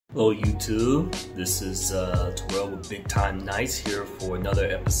Hello YouTube, this is Terrell with BigTimeKnights here for another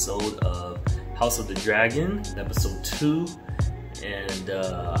episode of House of the Dragon, episode 2, and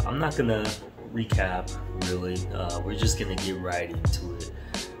I'm not gonna recap really, we're just gonna get right into it.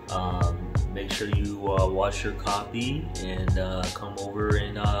 Make sure you watch your copy and come over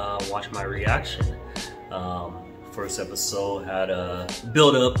and watch my reaction. First episode had a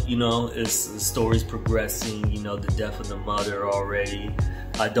build up, you know, the story's progressing, you know, the death of the mother already.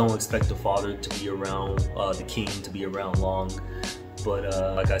 I don't expect the father to be around, the king to be around long. But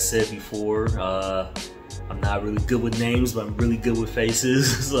like I said before, I'm not really good with names, but I'm really good with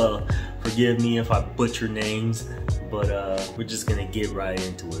faces. So forgive me if I butcher names, but we're just gonna get right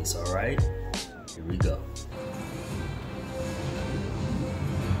into it, alright? Here we go.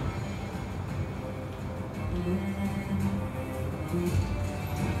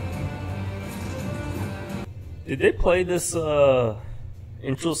 Did they play this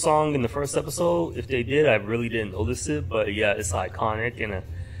intro song in the first episode? If they did, I really didn't notice it, but yeah, it's iconic, and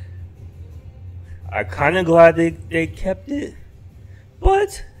I'm kind of glad they kept it,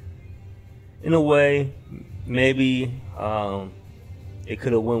 but in a way, maybe it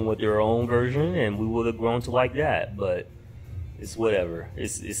could have went with their own version and we would have grown to like that, but it's whatever.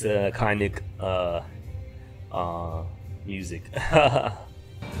 It's an iconic music.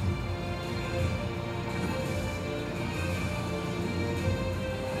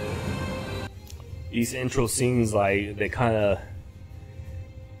 These intro scenes, like, they kind of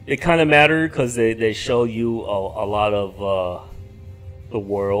matter because they show you a lot of the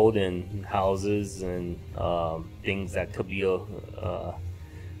world and houses and things that could be a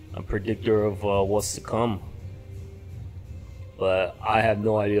predictor of what's to come. But I have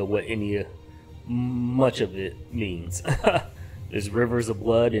no idea what much of it means. There's rivers of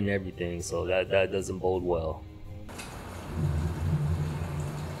blood and everything, so that doesn't bode well.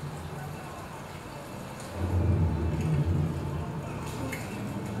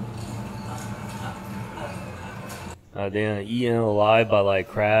 They're eaten alive by like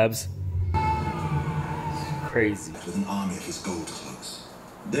crabs. It's crazy. With an army of his gold cloaks.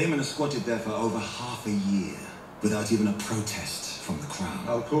 Damon has squatted there for over half a year without even a protest from the crown.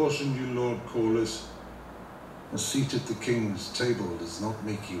 I'll caution you, Lord Corliss. A seat at the king's table does not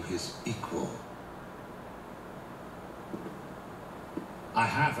make you his equal. I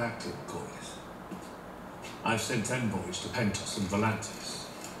have acted, Corliss. I've sent envoys to Pentos and Volantis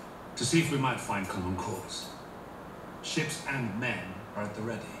to see if we might find common cause. Ships and men are at the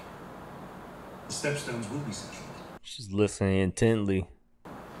ready. The stepstones will be settled. She's listening intently.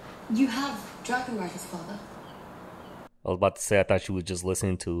 You have dragon riders, father. I was about to say I thought she was just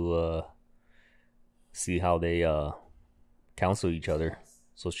listening to see how they counsel each other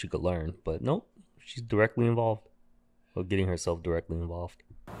so she could learn, but nope, she's directly involved, or getting herself directly involved.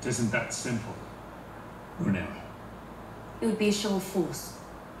 It isn't that simple, Brunel. It would be a show of force.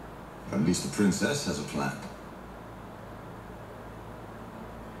 At least the princess has a plan.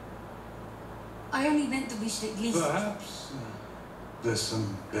 I only meant that we should at least... Perhaps there's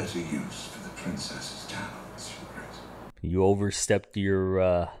some better use for the princess's talents, Your Grace. You overstepped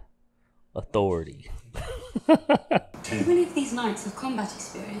your authority. Do any of these knights have combat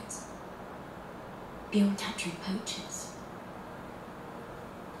experience? Beyond capturing poachers?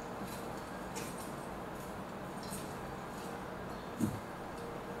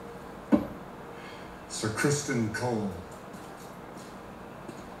 Sir Kristen Cole.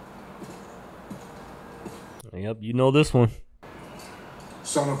 Yep, you know this one.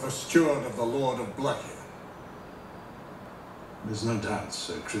 Son of the steward of the Lord of Blackheath. There's no doubt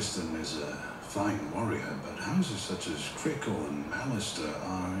Sir Kristen is a fine warrior, but houses such as Crickle and Alistair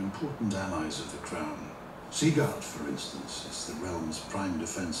are important allies of the crown. Seaguard, for instance, is the realm's prime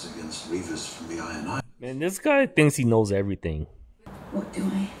defense against reavers from the Iron Isle. Man, this guy thinks he knows everything. What do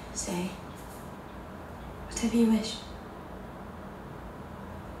I say? Whatever you wish.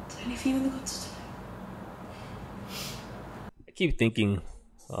 It's only for you and the gods to know. I keep thinking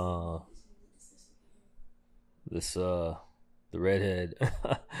the redhead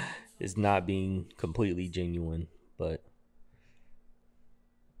is not being completely genuine, but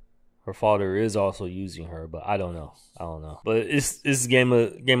her father is also using her, but I don't know. But this Game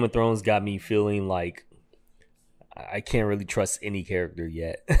of Thrones got me feeling like I can't really trust any character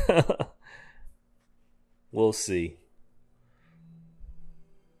yet. We'll see.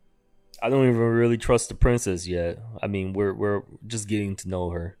 I don't even really trust the princess yet. I mean, we're just getting to know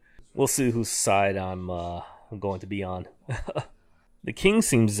her. We'll see whose side I'm going to be on. The king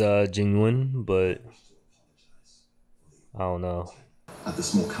seems genuine, but I don't know. At the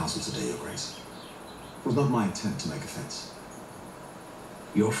small council today, Your Grace. It was not my intent to make offense.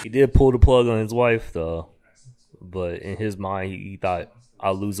 He did pull the plug on his wife, though. But in his mind, he thought,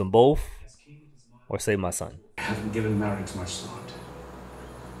 I'll lose them both or save my son. I haven't given marriage much thought.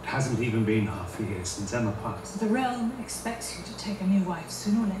 It hasn't even been half a year since Emma passed. The realm expects you to take a new wife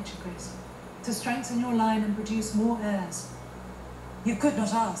sooner or later, Grace, to strengthen your line and produce more heirs. You could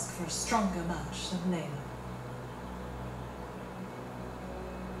not ask for a stronger match than Layla.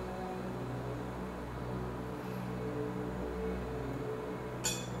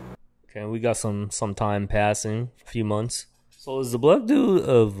 Okay, we got some time passing, a few months. So is the Black Dude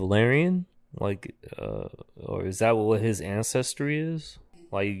a Valerian? Like, or is that what his ancestry is?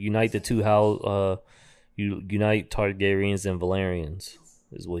 Like, unite the two, how you unite Targaryens and Valerians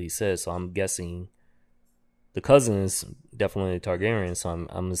is what he says. So I'm guessing the cousin is definitely a Targaryen. So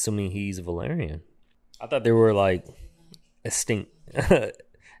I'm assuming he's a Valerian. I thought they were like extinct.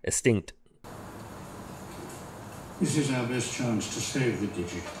 Extinct. This is our best chance to save the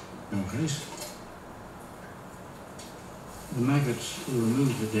Digi. No, Grace. The maggots will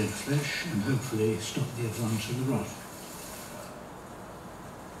remove the dead flesh and hopefully stop the advance of the rot.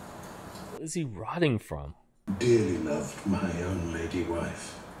 What is he rotting from? Dearly loved, my own lady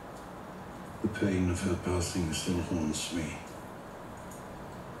wife. The pain of her passing still haunts me.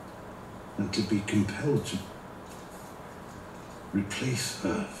 And to be compelled to replace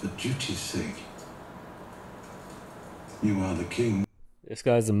her for duty's sake. You are the king. This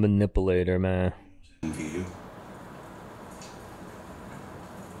guy's a manipulator, man. Envy you.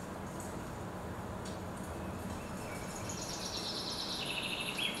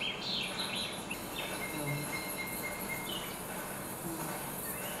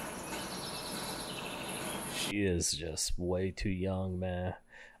 She is just way too young, man.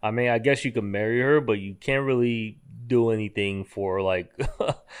 I mean, I guess you can marry her, but you can't really do anything for like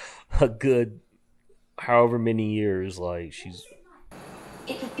a good however many years. Like, she's...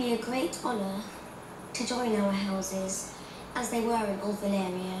 It would be a great honor to join our houses as they were in old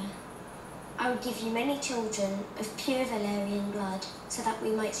Valyria. I would give you many children of pure Valyrian blood so that we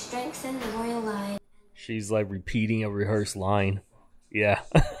might strengthen the royal line. She's like repeating a rehearsed line. Yeah.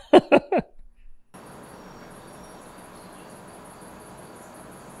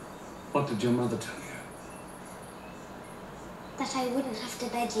 What did your mother tell you? That I wouldn't have to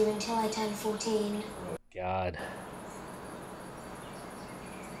bed you until I turned 14. God.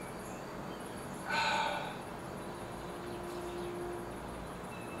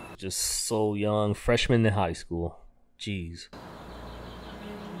 Just so young, freshman in high school. Jeez.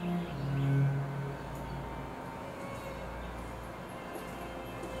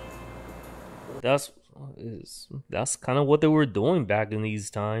 That's kind of what they were doing back in these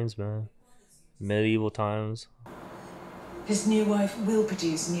times, man. Medieval times. His new wife will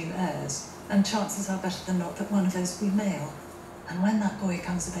produce new heirs, and chances are better than not that one of those will be male. And when that boy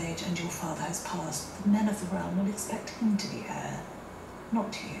comes of age and your father has passed, the men of the realm will expect him to be heir,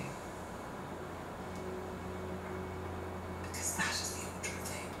 not you. Because that is the order of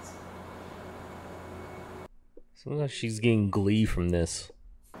things. Seems like she's getting glee from this.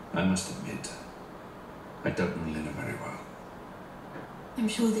 I must admit, I don't know Lena very well. I'm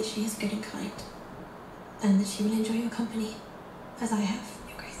sure that she is good and kind, and that she will enjoy your company, as I have,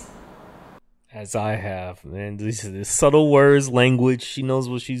 Your Grace. As I have, man. These subtle words, language. She knows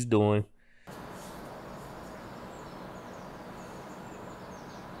what she's doing.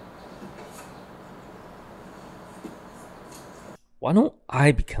 Why don't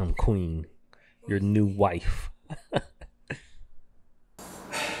I become queen? Your new wife.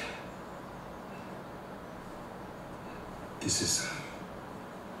 This is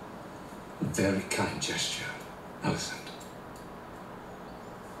a very kind gesture, Alicent.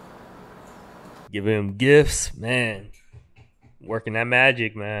 Giving him gifts, man. Working that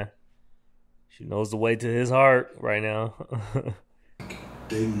magic, man. She knows the way to his heart right now.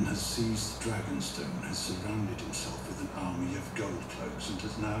 Daemon has seized the Dragonstone, has surrounded himself with an army of gold cloaks, and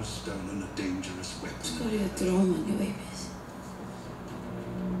has now stolen a dangerous weapon. Skoriodromon, your babies.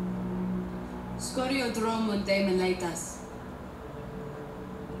 Skoriodromon, BTK-Knights.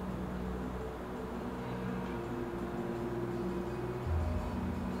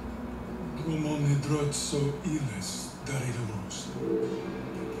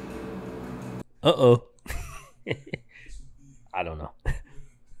 Uh-oh. I don't know.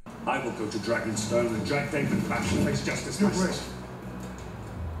 I will go to Dragonstone and drag Daemon back to face justice myself.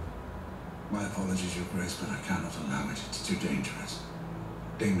 My apologies, Your Grace, but I cannot allow it. It's too dangerous.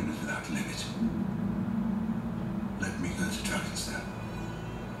 Daemon is without limit. Let me go to Dragonstone.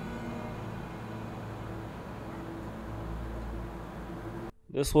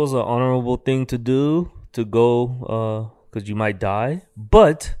 This was an honorable thing to do, to go because you might die,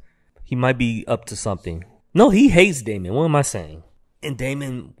 but he might be up to something. No, he hates Daemon. What am I saying? And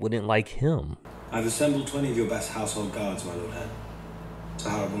Daemon wouldn't like him. I've assembled 20 of your best household guards, my lord hand.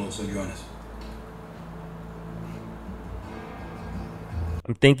 Sahara will also join us.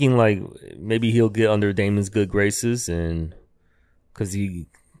 I'm thinking like maybe he'll get under Daemon's good graces, and because he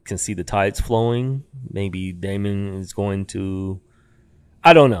can see the tides flowing, maybe Daemon is going to,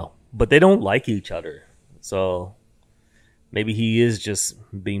 I don't know, but they don't like each other, so maybe he is just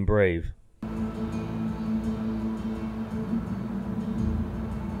being brave.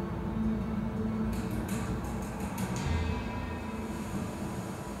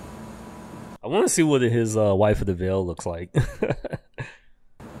 I want to see what his wife of the Veil looks like.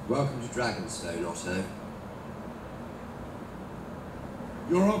 Welcome to Dragonstone, Otto.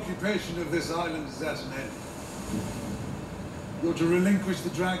 Your occupation of this island is at an end. You're to relinquish the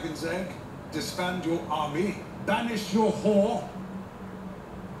dragon's egg, disband your army, banish your whore,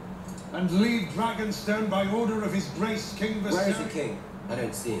 and leave Dragonstone by order of His Grace King Viserion. Where is the king? I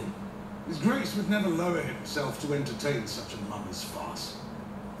don't see him. His Grace would never lower himself to entertain such a mummer's farce.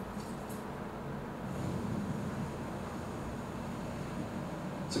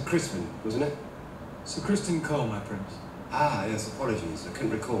 Sir Crispin, wasn't it? Sir Kristen Cole, my prince. Ah, yes, apologies. I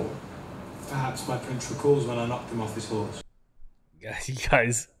couldn't recall. Perhaps my prince recalls when I knocked him off his horse. You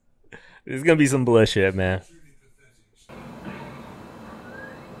guys, there's gonna be some bullshit, man.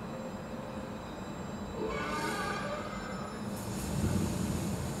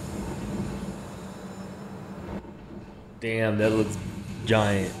 Damn, that looks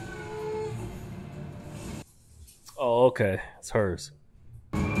giant. Oh, okay. It's hers.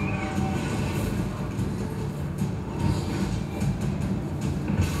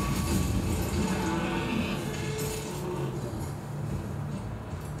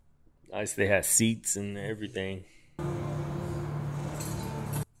 Nice, they had seats and everything.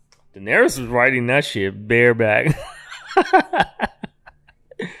 Daenerys was riding that shit bareback.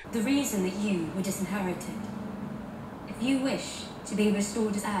 The reason that you were disinherited. If you wish to be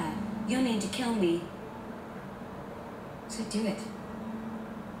restored as heir, you'll need to kill me. So do it.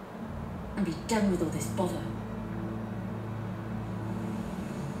 And be done with all this bother.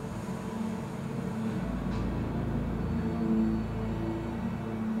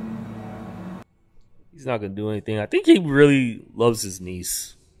 He's not gonna do anything. I think he really loves his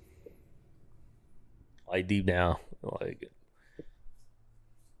niece. Like deep down. Like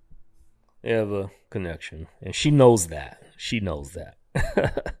they have a connection. And she knows that. She knows that.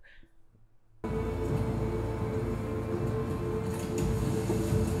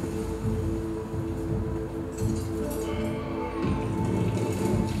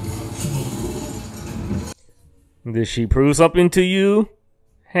 Did she prove something to you,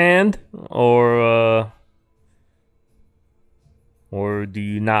 Hand? Or do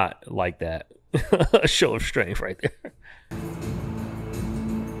you not like that? A show of strength right there.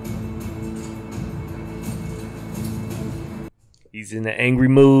 He's in an angry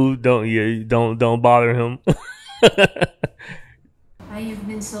mood. Don't bother him. I have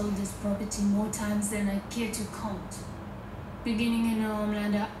been sold this property more times than I care to count. Beginning in a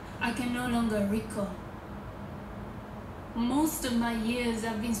homeland I can no longer recall. Most of my years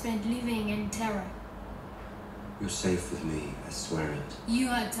have been spent living in terror. You're safe with me, I swear it. You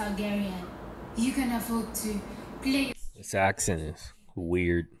are Targaryen. You can afford to play. This accent is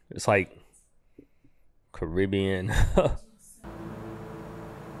weird. It's like Caribbean.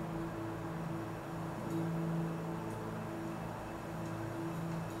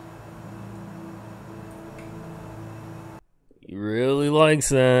 He really likes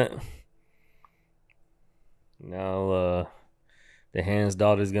that. Now, the Hand's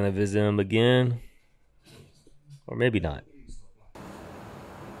daughter's gonna visit him again. Or maybe not.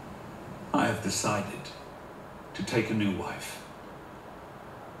 I have decided to take a new wife.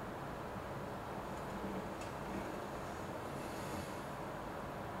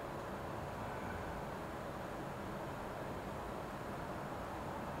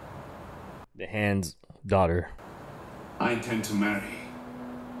 The Hand's daughter. I intend to marry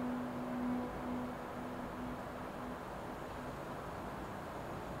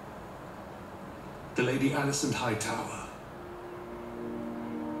the Lady Alicent Hightower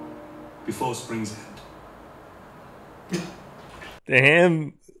before spring's end. The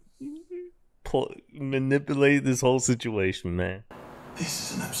Hand manipulated this whole situation, man.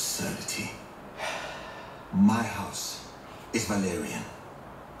 This is an absurdity. My house is Valerian,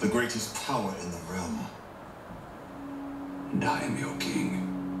 the greatest power in the realm. And I am your king.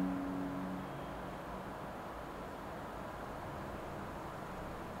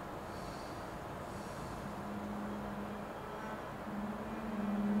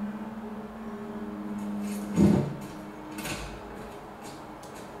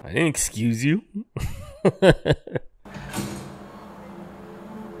 I didn't excuse you.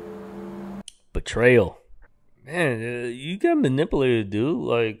 Betrayal. Man, you got manipulated, dude.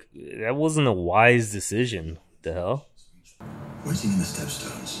 Like, that wasn't a wise decision. The hell? Waiting in the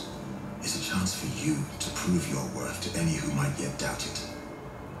stepstones is a chance for you to prove your worth to any who might yet doubt it.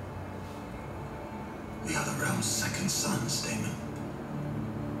 We are the realm's second sons, Damon.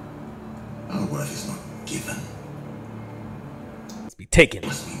 Our worth is not given. Let's be taken. It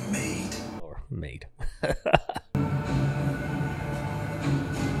must be made. Or made.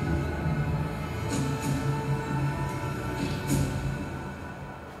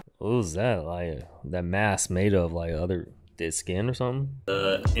 What was that? Like that mask made of like other dead skin or something?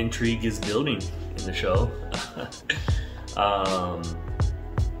 The intrigue is building in the show. I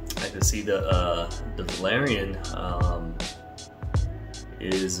can see the Valerian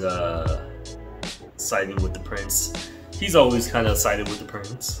is siding with the prince. He's always kind of sided with the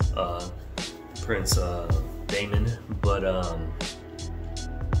prince, Prince Damon, but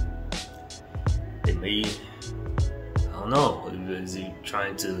they may. I don't know. Is he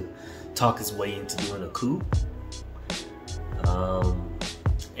trying to talk his way into doing a coup?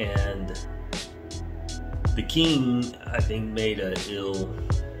 And the king, I think, made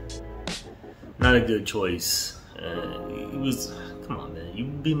not a good choice. He was, come on, man,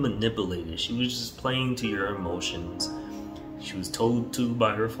 you've been manipulated. She was just playing to your emotions. She was told to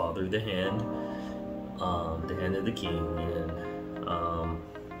by her father, the hand of the king, and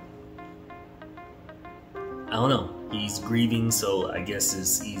I don't know. He's grieving, so I guess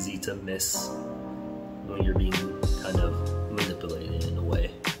it's easy to miss when you're being kind of manipulated in a way.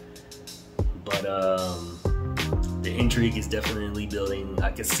 But the intrigue is definitely building.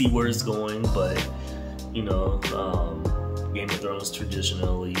 I can see where it's going, but you know, Game of Thrones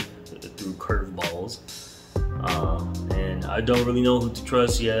traditionally threw curveballs, and I don't really know who to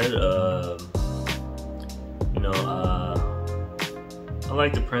trust yet. You know, I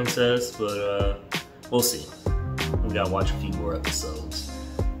like the princess, but we'll see. We gotta watch a few more episodes.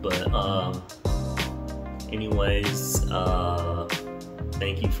 But anyways,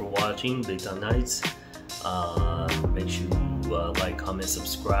 thank you for watching BigTimeKnights. Make sure you like, comment,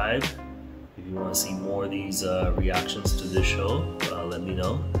 subscribe. If you want to see more of these reactions to this show, let me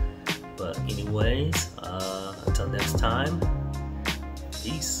know. But anyways, until next time,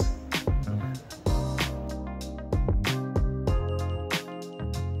 peace.